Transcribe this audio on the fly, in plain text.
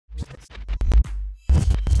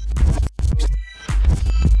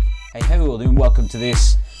you all doing? Welcome to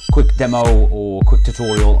this quick demo or quick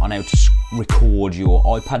tutorial on how to record your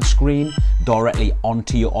iPad screen directly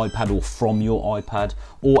onto your iPad or from your iPad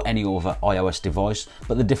or any other iOS device.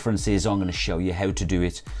 But the difference is I'm going to show you how to do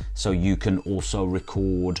it so you can also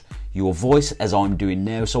record your voice as I'm doing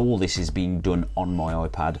now. So all this is being done on my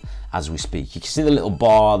iPad as we speak. You can see the little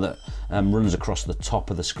bar that runs across the top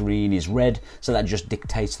of the screen is red, so that just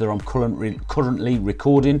dictates that I'm currently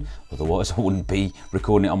recording. Otherwise I wouldn't be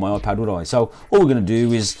recording it on my iPad, would I? So all we're going to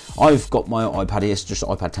do is, I've got my iPad here, it's just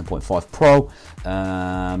iPad 10.5 Pro,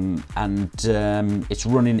 and it's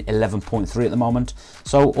running 11.3 at the moment.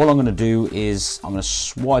 So all I'm going to do is I'm going to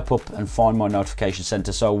swipe up and find my notification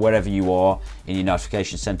center. So wherever you are in your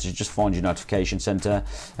notification center, just find your notification center.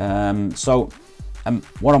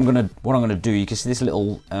 What I'm gonna do, you can see this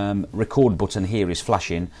little record button here is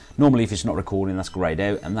flashing. Normally if it's not recording, that's grayed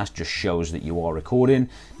out, and that just shows that you are recording.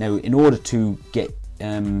 Now in order to get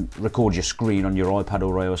record your screen on your iPad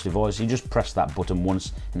or iOS device, you just press that button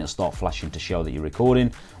once and it'll start flashing to show that you're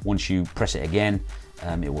recording. Once you press it again,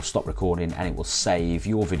 it will stop recording and it will save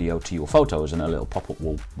your video to your photos, and a little pop-up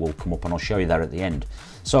will come up, and I'll show you that at the end.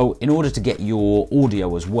 So in order to get your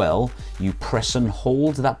audio as well, you press and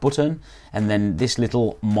hold that button, and then this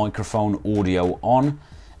little microphone audio on,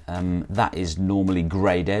 that is normally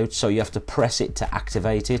grayed out, so you have to press it to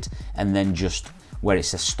activate it, and then just where it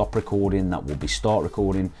says stop recording, that will be start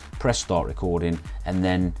recording. Press start recording, and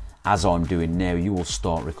then as I'm doing now, you will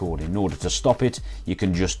start recording. In order to stop it, you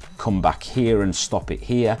can just come back here and stop it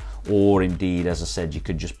here, or indeed, as I said, you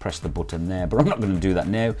could just press the button there, but I'm not going to do that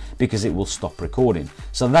now because it will stop recording.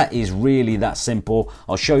 So that is really that simple.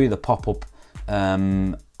 I'll show you the pop-up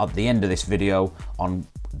at the end of this video on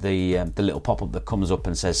the little pop-up that comes up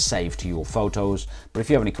and says save to your photos. But if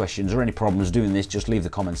you have any questions or any problems doing this, just leave the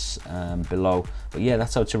comments below. But yeah,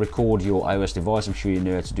 that's how to record your iOS device. I'm sure you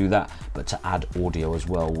know how to do that, but to add audio as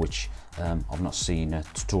well, which I've not seen a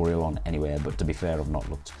tutorial on anywhere, but to be fair, I've not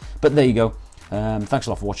looked. But there you go. Thanks a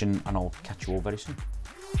lot for watching, and I'll catch you all very soon.